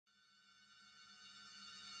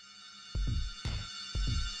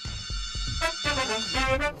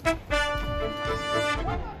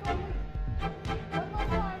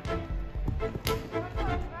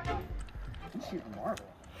Shooting marble.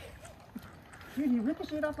 Dude, he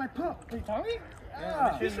ricocheted off my pump. Are you telling me?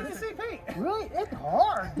 Yeah, it's the same paint. Really? It's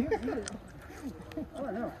hard, dude. I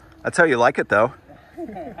don't know. That's how you like it, though.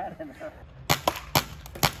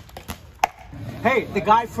 Hey, the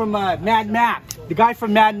guy from Mad Mac. The guy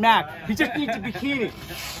from Mad Mac. He just needs a bikini.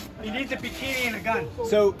 He needs a bikini and a gun.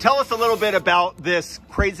 So tell us a little bit about this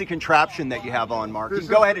crazy contraption that you have on, Mark.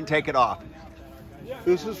 Go ahead and take it off.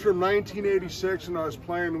 This is from 1986, and I was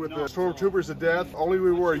playing with the Stormtroopers of Death. Only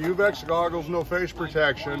we wore UVEX goggles, no face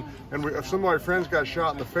protection, and some of my friends got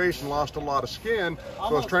shot in the face and lost a lot of skin, so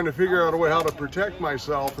I was trying to figure out a way how to protect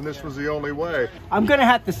myself, and this was the only way. I'm going to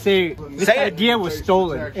have to say, this idea was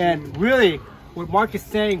stolen, and really, what Mark is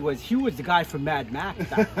saying was he was the guy from Mad Max.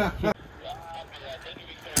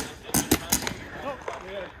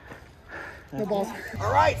 No balls.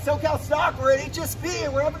 All right, SoCal Stock, we're at HSP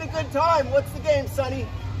and we're having a good time. What's the game, Sonny?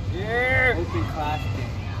 Yeah. Open class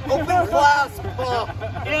game. Open class.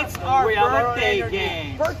 It's our birthday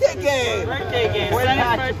game. Birthday game. Birthday game.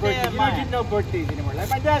 Sonny's birthday. You don't get no birthdays anymore. Like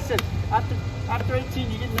my dad said, after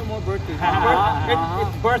 18, you get no more birthdays.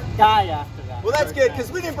 It's birthday after that. Well, that's good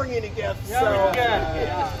because we didn't bring any gifts. Yeah, so. Good.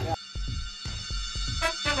 Yeah.